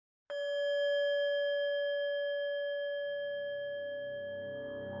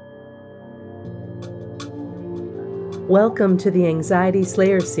Welcome to the Anxiety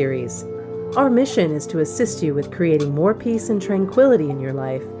Slayer series. Our mission is to assist you with creating more peace and tranquility in your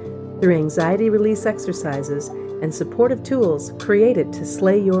life through anxiety release exercises and supportive tools created to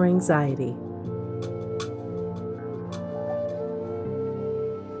slay your anxiety.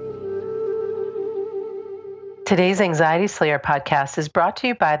 Today's Anxiety Slayer podcast is brought to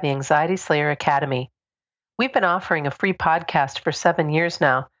you by the Anxiety Slayer Academy. We've been offering a free podcast for 7 years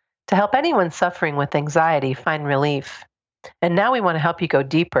now to help anyone suffering with anxiety find relief. And now we want to help you go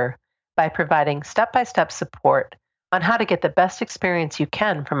deeper by providing step-by-step support on how to get the best experience you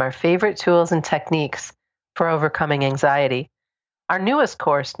can from our favorite tools and techniques for overcoming anxiety. Our newest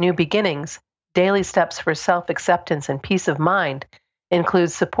course, New Beginnings, Daily Steps for Self-Acceptance and Peace of Mind,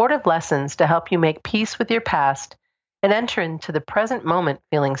 includes supportive lessons to help you make peace with your past and enter into the present moment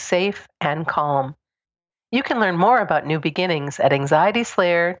feeling safe and calm. You can learn more about New Beginnings at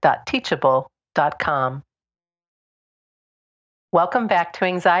anxietyslayer.teachable.com. Welcome back to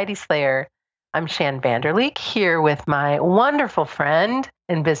Anxiety Slayer. I'm Shan Vanderleek here with my wonderful friend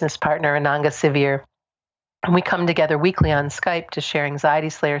and business partner, Ananga Sivyer. And we come together weekly on Skype to share Anxiety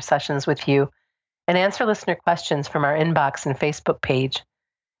Slayer sessions with you and answer listener questions from our inbox and Facebook page.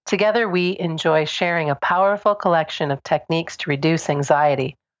 Together, we enjoy sharing a powerful collection of techniques to reduce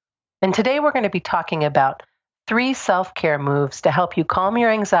anxiety. And today we're going to be talking about 3 self-care moves to help you calm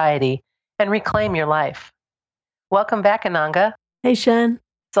your anxiety and reclaim your life. Welcome back, Ananga. Hey, Shan.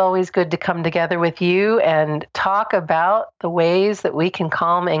 It's always good to come together with you and talk about the ways that we can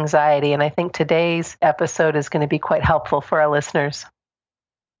calm anxiety. And I think today's episode is going to be quite helpful for our listeners.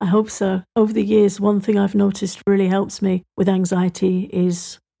 I hope so. Over the years, one thing I've noticed really helps me with anxiety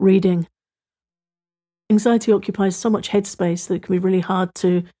is reading. Anxiety occupies so much headspace that it can be really hard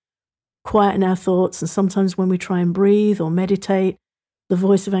to quieten our thoughts. And sometimes when we try and breathe or meditate, the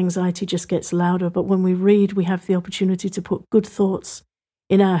voice of anxiety just gets louder. But when we read, we have the opportunity to put good thoughts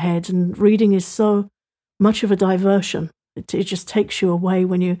in our head. And reading is so much of a diversion. It just takes you away.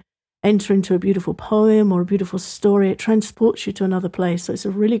 When you enter into a beautiful poem or a beautiful story, it transports you to another place. So it's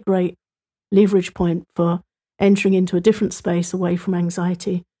a really great leverage point for entering into a different space away from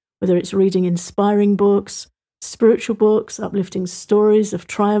anxiety, whether it's reading inspiring books, spiritual books, uplifting stories of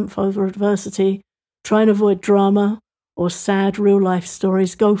triumph over adversity, try and avoid drama or sad real-life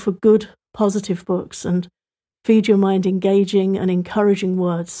stories. Go for good, positive books and feed your mind engaging and encouraging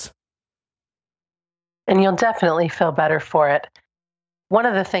words. And you'll definitely feel better for it. One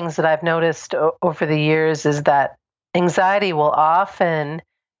of the things that I've noticed over the years is that anxiety will often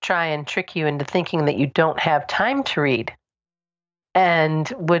try and trick you into thinking that you don't have time to read,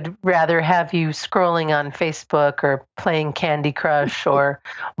 and would rather have you scrolling on Facebook or playing Candy Crush or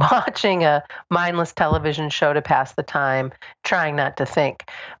watching a mindless television show to pass the time, trying not to think.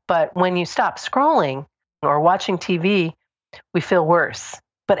 But when you stop scrolling or watching TV, we feel worse.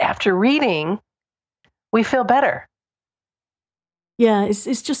 But after reading, we feel better. Yeah,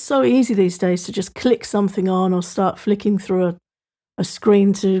 it's just so easy these days to just click something on or start flicking through a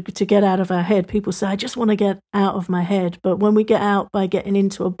screen to get out of our head. People say, I just want to get out of my head. But when we get out by getting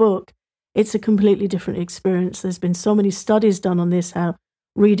into a book, it's a completely different experience. There's been so many studies done on this, how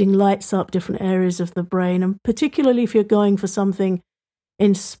reading lights up different areas of the brain. And particularly if you're going for something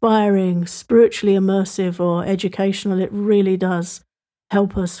inspiring, spiritually immersive or educational, it really does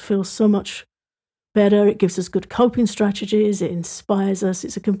help us feel so much better. It gives us good coping strategies. It inspires us.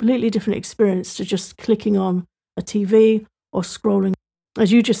 It's a completely different experience to just clicking on a TV or scrolling.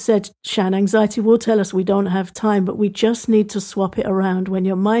 As you just said, Shan, anxiety will tell us we don't have time, but we just need to swap it around. When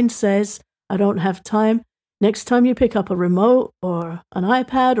your mind says, I don't have time, next time you pick up a remote or an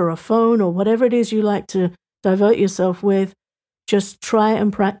iPad or a phone or whatever it is you like to divert yourself with, just try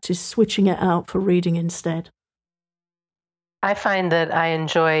and practice switching it out for reading instead. I find that I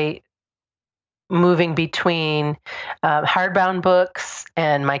enjoy moving between hardbound books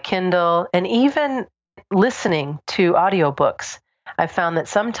and my Kindle, and even listening to audiobooks. I found that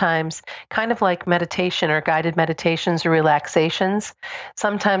sometimes, kind of like meditation or guided meditations or relaxations,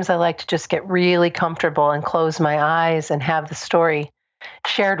 sometimes I like to just get really comfortable and close my eyes and have the story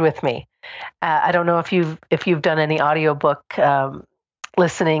shared with me. I don't know if you've done any audiobook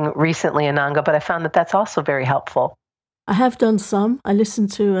listening recently, Ananga, but I found that that's also very helpful. I have done some. I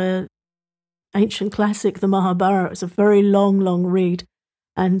listened to an ancient classic, the Mahabharata. It's a very long read.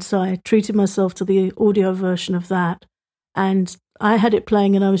 And so I treated myself to the audio version of that. And I had it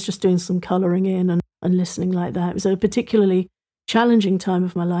playing and I was just doing some colouring in and listening like that. It was a particularly challenging time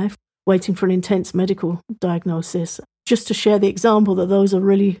of my life, waiting for an intense medical diagnosis. Just to share the example that those are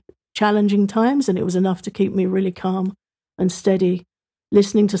really challenging times, and it was enough to keep me really calm and steady.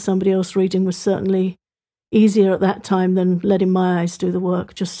 Listening to somebody else reading was certainly easier at that time than letting my eyes do the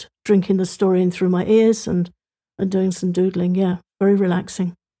work, just drinking the story in through my ears and doing some doodling. Yeah, very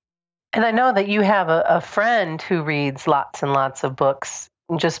relaxing. And I know that you have a friend who reads lots and lots of books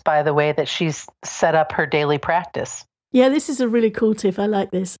just by the way that she's set up her daily practice. Yeah, this is a really cool tip. I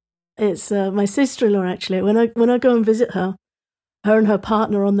like this. It's my sister-in-law, actually. When I go and visit her and her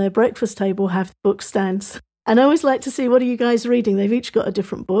partner on their breakfast table have book stands. And I always like to see, what are you guys reading? They've each got a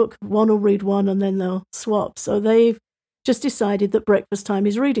different book. One will read one and then they'll swap. So they've just decided that breakfast time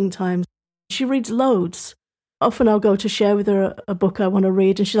is reading time. She reads loads. Often I'll go to share with her a book I want to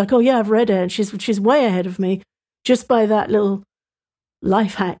read, and she's like, oh yeah, I've read it. And she's way ahead of me just by that little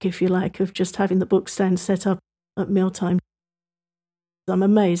life hack, if you like, of just having the book stand set up at mealtime. I'm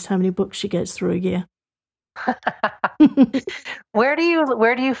amazed how many books she gets through a year. Where do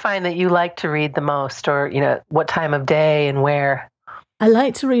you find that you like to read the most, or what time of day and where? I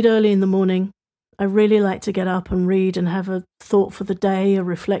like to read early in the morning. I really like to get up and read and have a thought for the day, a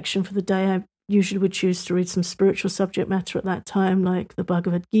reflection for the day. I usually would choose to read some spiritual subject matter at that time, like the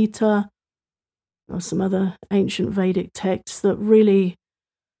Bhagavad Gita or some other ancient Vedic texts that really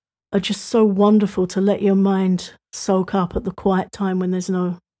are just so wonderful to let your mind soak up at the quiet time when there's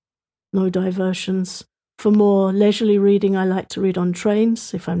no diversions. For more leisurely reading, I like to read on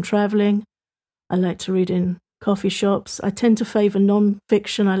trains if I'm traveling. I like to read in coffee shops. I tend to favor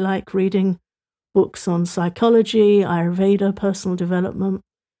non-fiction. I like reading books on psychology, Ayurveda, personal development.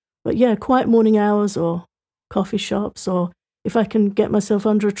 But yeah, quiet morning hours or coffee shops, or if I can get myself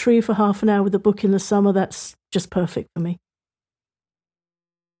under a tree for half an hour with a book in the summer, that's just perfect for me.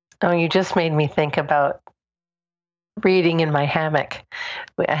 Oh, you just made me think about reading in my hammock.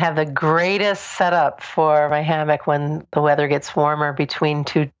 I have the greatest setup for my hammock when the weather gets warmer between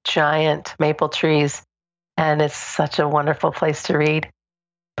two giant maple trees, and it's such a wonderful place to read.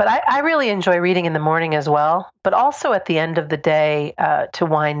 But I really enjoy reading in the morning as well, but also at the end of the day to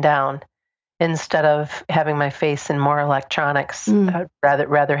wind down instead of having my face in more electronics. I'd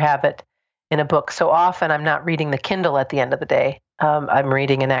rather have it in a book. So often I'm not reading the Kindle at the end of the day. I'm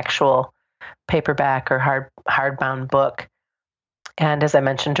reading an actual paperback or hardbound book. And as I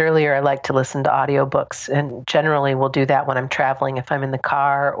mentioned earlier, I like to listen to audiobooks, and generally will do that when I'm traveling, if I'm in the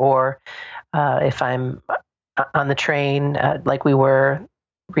car or if I'm on the train, like we were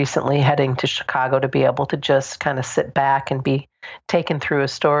recently heading to Chicago, to be able to just kind of sit back and be taken through a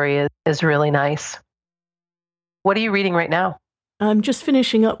story is really nice. What are you reading right now? I'm just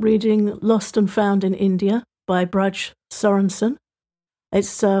finishing up reading Lost and Found in India by Braj Sorensen.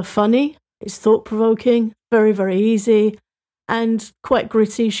 It's funny, it's thought-provoking, very, very easy, and quite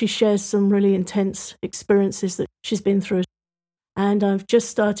gritty. She shares some really intense experiences that she's been through. And I've just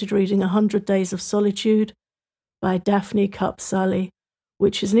started reading 100 Days of Solitude by Daphne Kapsali,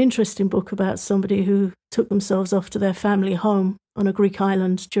 which is an interesting book about somebody who took themselves off to their family home on a Greek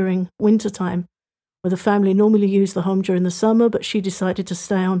island during wintertime, where the family normally used the home during the summer, but she decided to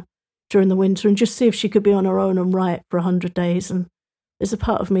stay on during the winter and just see if she could be on her own and write for 100 days. And there's a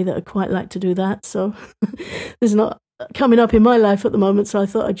part of me that would quite like to do that. So there's not coming up in my life at the moment, so I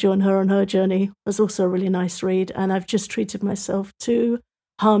thought I'd join her on her journey. It was also a really nice read. And I've just treated myself to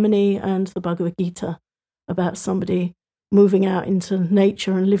Harmony and the Bhagavad Gita, about somebody moving out into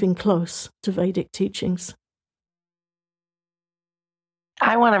nature and living close to Vedic teachings.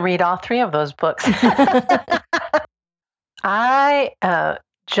 I want to read all three of those books. I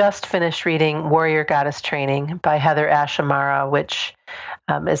just finished reading Warrior Goddess Training by Heather Ashamara, which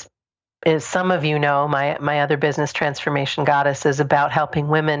is some of you know, my other business, Transformation Goddess, is about helping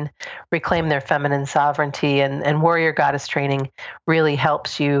women reclaim their feminine sovereignty, and Warrior Goddess Training really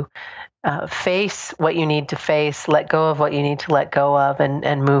helps you face what you need to face, let go of what you need to let go of,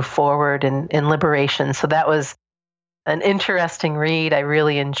 and move forward in liberation. So that was an interesting read. I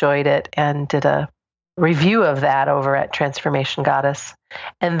really enjoyed it and did a review of that over at Transformation Goddess.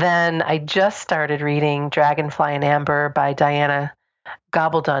 And then I just started reading Dragonfly in Amber by Diana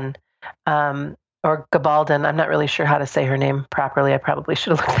Gabaldon, or Gabaldon. I'm not really sure how to say her name properly. I probably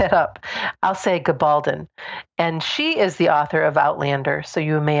should have looked that up. I'll say Gabaldon. And she is the author of Outlander. So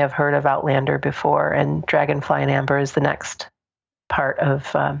you may have heard of Outlander before. And Dragonfly in Amber is the next part of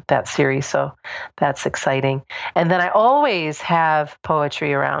that series. So that's exciting. And then I always have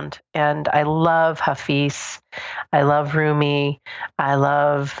poetry around. And I love Hafiz. I love Rumi. I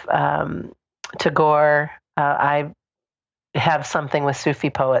love Tagore. I have something with Sufi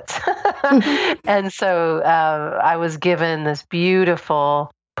poets. And so I was given this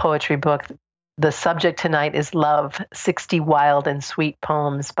beautiful poetry book. The subject tonight is Love, 60 Wild and Sweet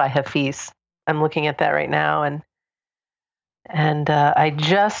Poems by Hafiz. I'm looking at that right now, and And I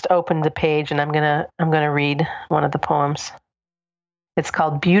just opened the page, and I'm gonna read one of the poems. It's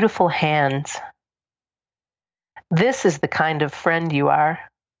called Beautiful Hands. This is the kind of friend you are.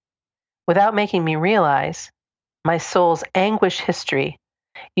 Without making me realize my soul's anguish history,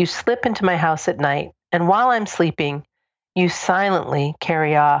 you slip into my house at night, and while I'm sleeping, you silently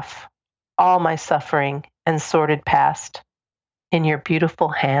carry off all my suffering and sordid past in your beautiful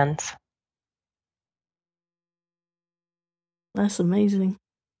hands. That's amazing.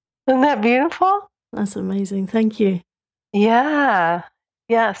 Isn't that beautiful? That's amazing. Thank you. Yeah.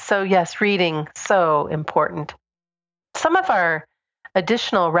 Yeah. So, yes, reading, so important. Some of our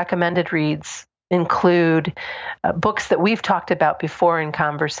additional recommended reads include books that we've talked about before in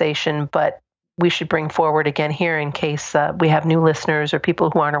conversation, but we should bring forward again here in case we have new listeners or people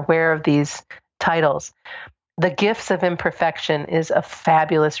who aren't aware of these titles. The Gifts of Imperfection is a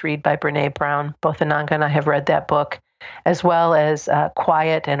fabulous read by Brené Brown. Both Ananga and I have read that book, as well as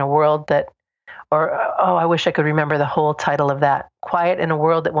Quiet in a World That, I wish I could remember the whole title of that. Quiet in a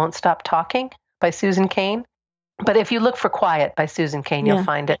World That Won't Stop Talking by Susan Cain. But if you look for Quiet by Susan Cain, you'll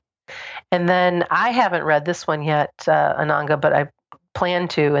find it. And then I haven't read this one yet, Ananga, but I plan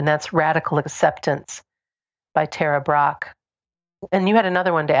to, and that's Radical Acceptance by Tara Brach. And you had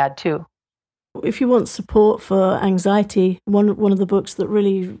another one to add too. If you want support for anxiety, one of the books that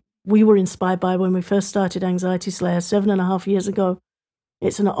really we were inspired by when we first started Anxiety Slayer 7.5 years ago,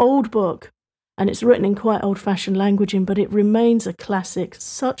 it's an old book and it's written in quite old-fashioned languaging, but it remains a classic,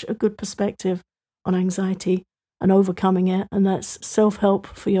 such a good perspective on anxiety and overcoming it, and that's Self-Help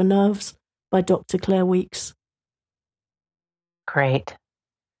for Your Nerves by Dr. Claire Weekes. Great.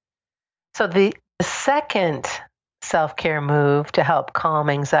 So the second self-care move to help calm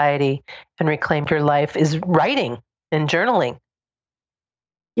anxiety and reclaim your life is writing and journaling.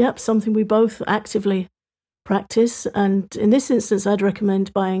 Yep, something we both actively practice. And in this instance, I'd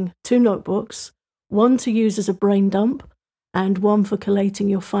recommend buying 2 notebooks, one to use as a brain dump and one for collating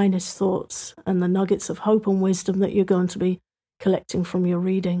your finest thoughts and the nuggets of hope and wisdom that you're going to be collecting from your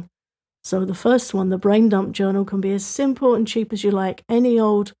reading. So the first one, the brain dump journal, can be as simple and cheap as you like. Any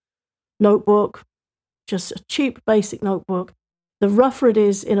old notebook, just a cheap basic notebook. The rougher it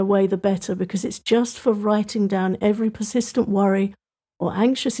is, in a way, the better, because it's just for writing down every persistent worry or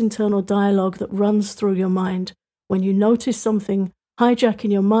anxious internal dialogue that runs through your mind. When you notice something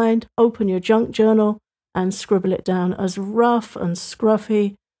hijacking your mind, open your junk journal and scribble it down as rough and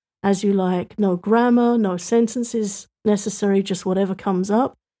scruffy as you like. No grammar, no sentences necessary, just whatever comes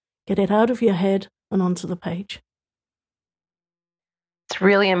up. Get it out of your head and onto the page. It's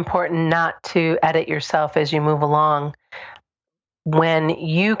really important not to edit yourself as you move along. When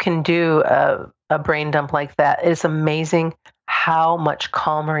you can do a brain dump like that, it's amazing how much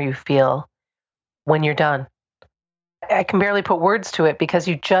calmer you feel when you're done. I can barely put words to it because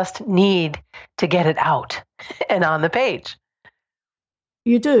you just need to get it out and on the page.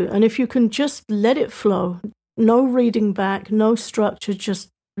 You do. And if you can just let it flow, no reading back, no structure, just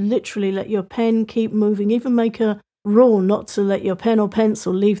literally let your pen keep moving, even make a rule not to let your pen or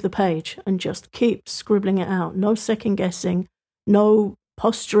pencil leave the page and just keep scribbling it out. No second guessing, no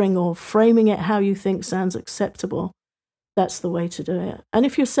posturing or framing it how you think sounds acceptable. That's the way to do it. And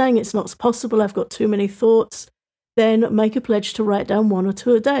if you're saying it's not possible, I've got too many thoughts, then make a pledge to write down 1 or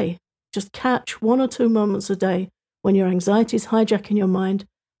 2 a day. Just catch 1 or 2 moments a day when your anxiety is hijacking your mind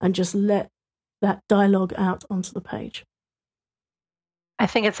and just let that dialogue out onto the page. I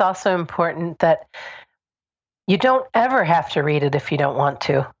think it's also important that you don't ever have to read it if you don't want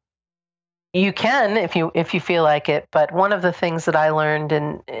to. You can if you feel like it, but one of the things that I learned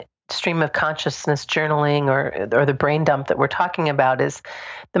in stream of consciousness journaling or the brain dump that we're talking about is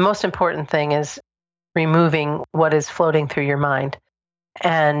the most important thing is removing what is floating through your mind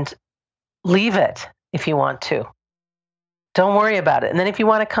and leave it if you want to. Don't worry about it. And then if you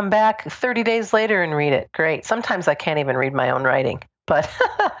want to come back 30 days later and read it, great. Sometimes I can't even read my own writing, but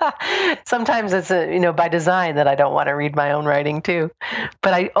sometimes it's by design that I don't want to read my own writing too.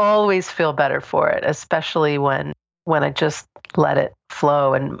 But I always feel better for it, especially when I just let it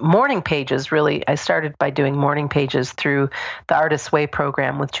flow. And morning pages, really, I started by doing morning pages through the Artist's Way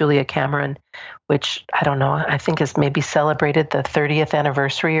program with Julia Cameron, which I don't know, I think has maybe celebrated the 30th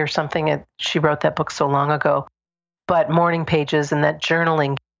anniversary or something. She wrote that book so long ago. But morning pages and that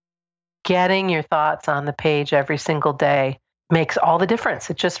journaling, getting your thoughts on the page every single day makes all the difference.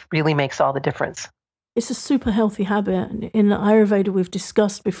 It just really makes all the difference. It's a super healthy habit. In Ayurveda, we've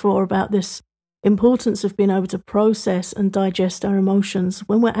discussed before about this importance of being able to process and digest our emotions.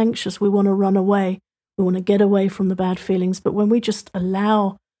 When we're anxious, we want to run away. We want to get away from the bad feelings. But when we just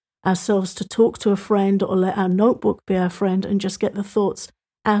allow ourselves to talk to a friend or let our notebook be our friend and just get the thoughts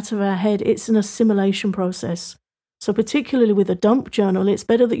out of our head. It's an assimilation process. So particularly with a dump journal, it's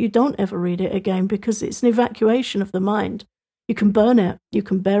better that you don't ever read it again because it's an evacuation of the mind. You can burn it, you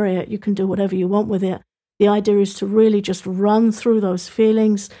can bury it, you can do whatever you want with it. The idea is to really just run through those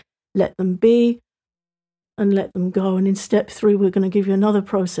feelings, let them be, and let them go. And in step 3, we're going to give you another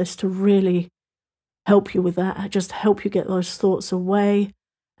process to really help you with that, just help you get those thoughts away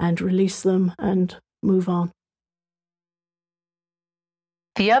and release them and move on.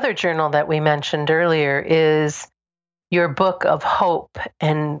 The other journal that we mentioned earlier is your book of hope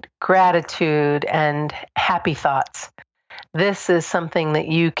and gratitude and happy thoughts. This is something that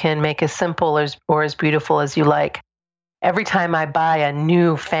you can make as simple or as beautiful as you like. Every time I buy a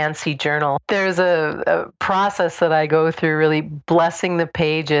new fancy journal, there's a process that I go through, really blessing the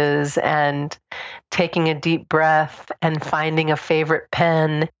pages and taking a deep breath and finding a favorite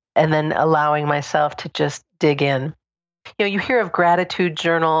pen and then allowing myself to just dig in. You know, you hear of gratitude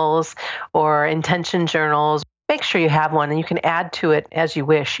journals or intention journals. Make sure you have one and you can add to it as you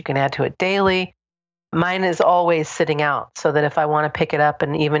wish. You can add to it daily. Mine is always sitting out so that if I want to pick it up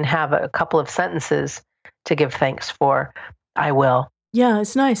and even have a couple of sentences to give thanks for, I will. Yeah,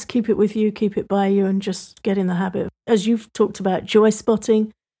 it's nice. Keep it with you, keep it by you, and just get in the habit. As you've talked about joy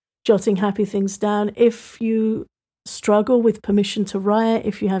spotting, jotting happy things down. If you struggle with permission to write,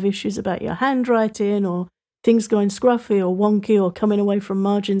 if you have issues about your handwriting or things going scruffy or wonky or coming away from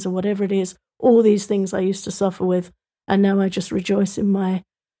margins or whatever it is, all these things I used to suffer with. And now I just rejoice in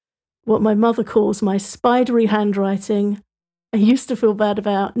what my mother calls my spidery handwriting. I used to feel bad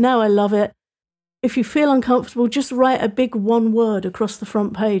about. Now I love it. If you feel uncomfortable, just write a big one word across the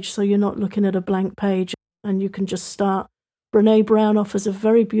front page so you're not looking at a blank page and you can just start. Brene Brown offers a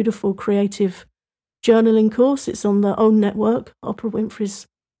very beautiful creative journaling course. It's on the OWN network, Oprah Winfrey's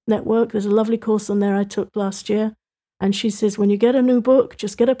network. There's a lovely course on there I took last year. And she says, when you get a new book,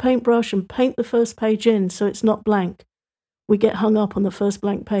 just get a paintbrush and paint the first page in so it's not blank. We get hung up on the first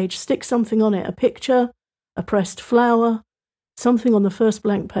blank page. Stick something on it, a picture, a pressed flower, something on the first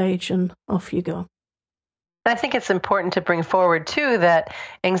blank page, and off you go. I think it's important to bring forward, too, that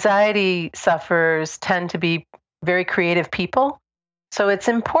anxiety sufferers tend to be very creative people. So it's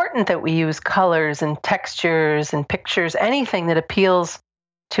important that we use colors and textures and pictures, anything that appeals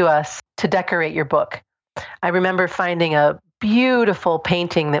to us to decorate your book. I remember finding a beautiful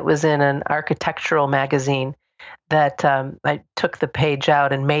painting that was in an architectural magazine that I took the page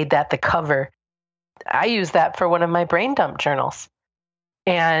out and made that the cover. I used that for one of my brain dump journals.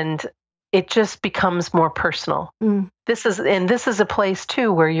 And it just becomes more personal. This is a place,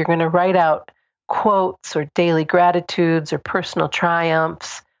 too, where you're going to write out quotes or daily gratitudes or personal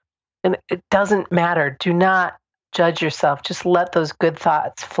triumphs. And it doesn't matter. Do not judge yourself. Just let those good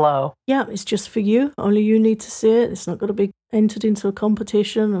thoughts flow. Yeah, it's just for you. Only you need to see it. It's not going to be entered into a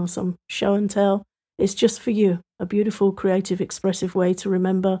competition or some show and tell. It's just for you. A beautiful, creative, expressive way to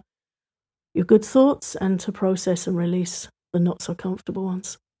remember your good thoughts and to process and release the not so comfortable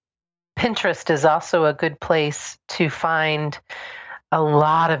ones. Pinterest is also a good place to find a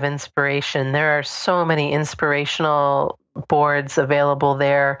lot of inspiration. There are so many inspirational boards available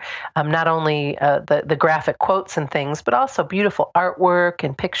there, not only the graphic quotes and things, but also beautiful artwork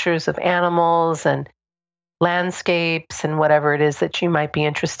and pictures of animals and landscapes and whatever it is that you might be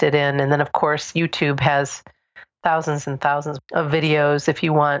interested in. And then, of course, YouTube has thousands and thousands of videos if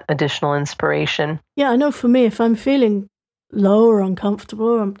you want additional inspiration. Yeah, I know for me, if I'm feeling low or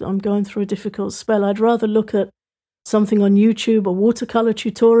uncomfortable, I'm going through a difficult spell, I'd rather look at something on YouTube, a watercolor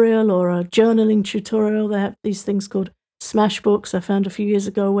tutorial or a journaling tutorial. They have these things called Smashbooks I found a few years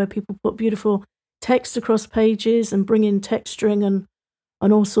ago where people put beautiful text across pages and bring in texturing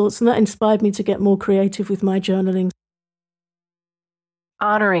and all sorts. And that inspired me to get more creative with my journaling.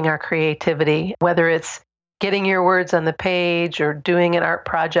 Honoring our creativity, whether it's getting your words on the page or doing an art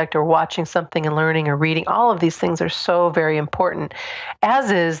project or watching something and learning or reading, all of these things are so very important,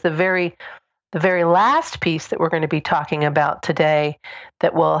 as is the very last piece that we're going to be talking about today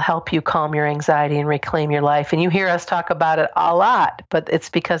that will help you calm your anxiety and reclaim your life. And you hear us talk about it a lot, but it's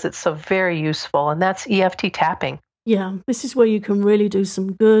because it's so very useful, and that's EFT tapping. Yeah, this is where you can really do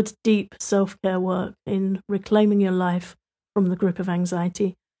some good, deep self-care work in reclaiming your life from the grip of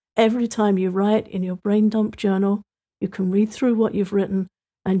anxiety. Every time you write in your brain dump journal, you can read through what you've written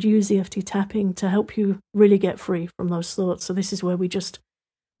and use EFT tapping to help you really get free from those thoughts. So this is where we just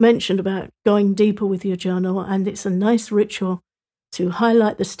mentioned about going deeper with your journal, and it's a nice ritual to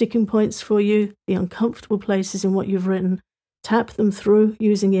highlight the sticking points for you, the uncomfortable places in what you've written, tap them through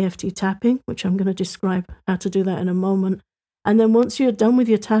using EFT tapping, which I'm going to describe how to do that in a moment, And then once you're done with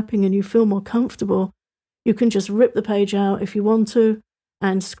your tapping and you feel more comfortable, you can just rip the page out if you want to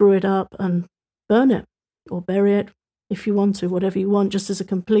and screw it up and burn it or bury it if you want to, whatever you want, just as a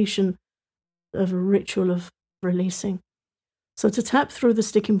completion of a ritual of releasing. So to tap through the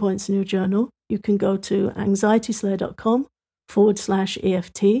sticking points in your journal, you can go to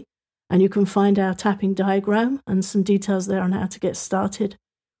anxietyslayer.com/EFT, and you can find our tapping diagram and some details there on how to get started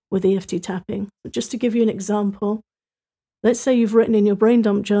with EFT tapping. But just to give you an example, let's say you've written in your brain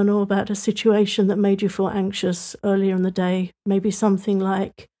dump journal about a situation that made you feel anxious earlier in the day. Maybe something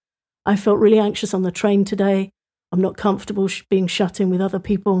like, I felt really anxious on the train today. I'm not comfortable being shut in with other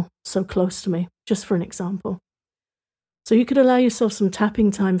people so close to me, just for an example. So you could allow yourself some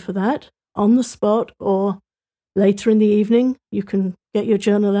tapping time for that on the spot, or later in the evening. You can get your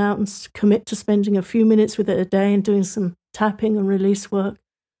journal out and commit to spending a few minutes with it a day and doing some tapping and release work.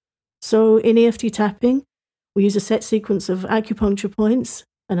 So in EFT tapping, we use a set sequence of acupuncture points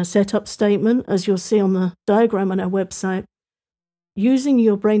and a setup statement, as you'll see on the diagram on our website. Using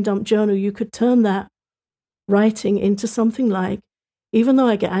your brain dump journal, you could turn that writing into something like, even though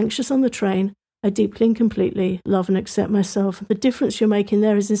I get anxious on the train, I deeply and completely love and accept myself. The difference you're making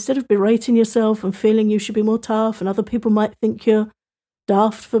there is, instead of berating yourself and feeling you should be more tough and other people might think you're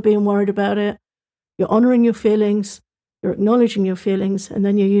daft for being worried about it, you're honoring your feelings, you're acknowledging your feelings, and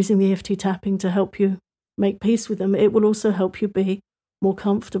then you're using the EFT tapping to help you make peace with them. It will also help you be more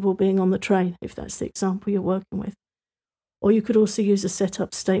comfortable being on the train, if that's the example you're working with. Or you could also use a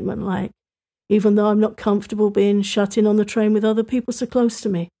setup statement like, even though I'm not comfortable being shut in on the train with other people so close to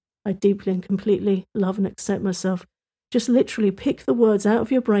me, I deeply and completely love and accept myself. Just literally pick the words out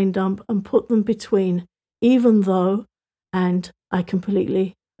of your brain dump and put them between even though and I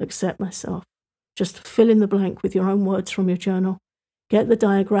completely accept myself. Just fill in the blank with your own words from your journal. Get the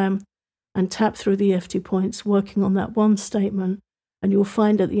diagram and tap through the EFT points, working on that one statement, and you'll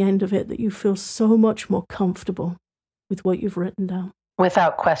find at the end of it that you feel so much more comfortable with what you've written down.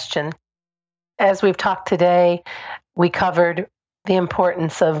 Without question. As we've talked today, we covered the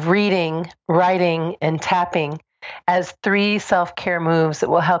importance of reading, writing, and tapping as 3 self-care moves that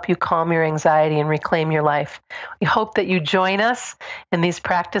will help you calm your anxiety and reclaim your life. We hope that you join us in these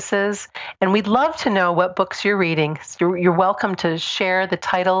practices, and we'd love to know what books you're reading. You're welcome to share the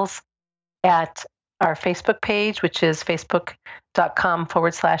titles at our Facebook page, which is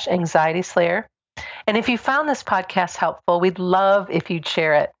facebook.com/Anxiety Slayer. And if you found this podcast helpful, we'd love if you'd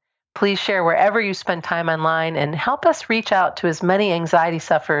share it. Please share wherever you spend time online and help us reach out to as many anxiety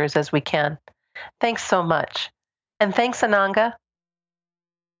sufferers as we can. Thanks so much. And thanks, Ananga.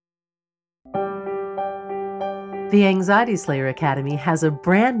 The Anxiety Slayer Academy has a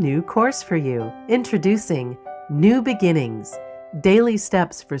brand new course for you. Introducing New Beginnings, Daily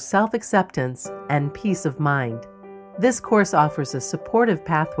Steps for Self-Acceptance and Peace of Mind. This course offers a supportive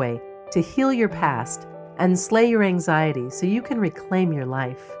pathway to heal your past and slay your anxiety so you can reclaim your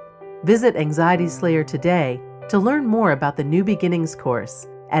life. Visit Anxiety Slayer today to learn more about the New Beginnings course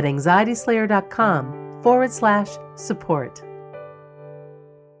at anxietyslayer.com/support.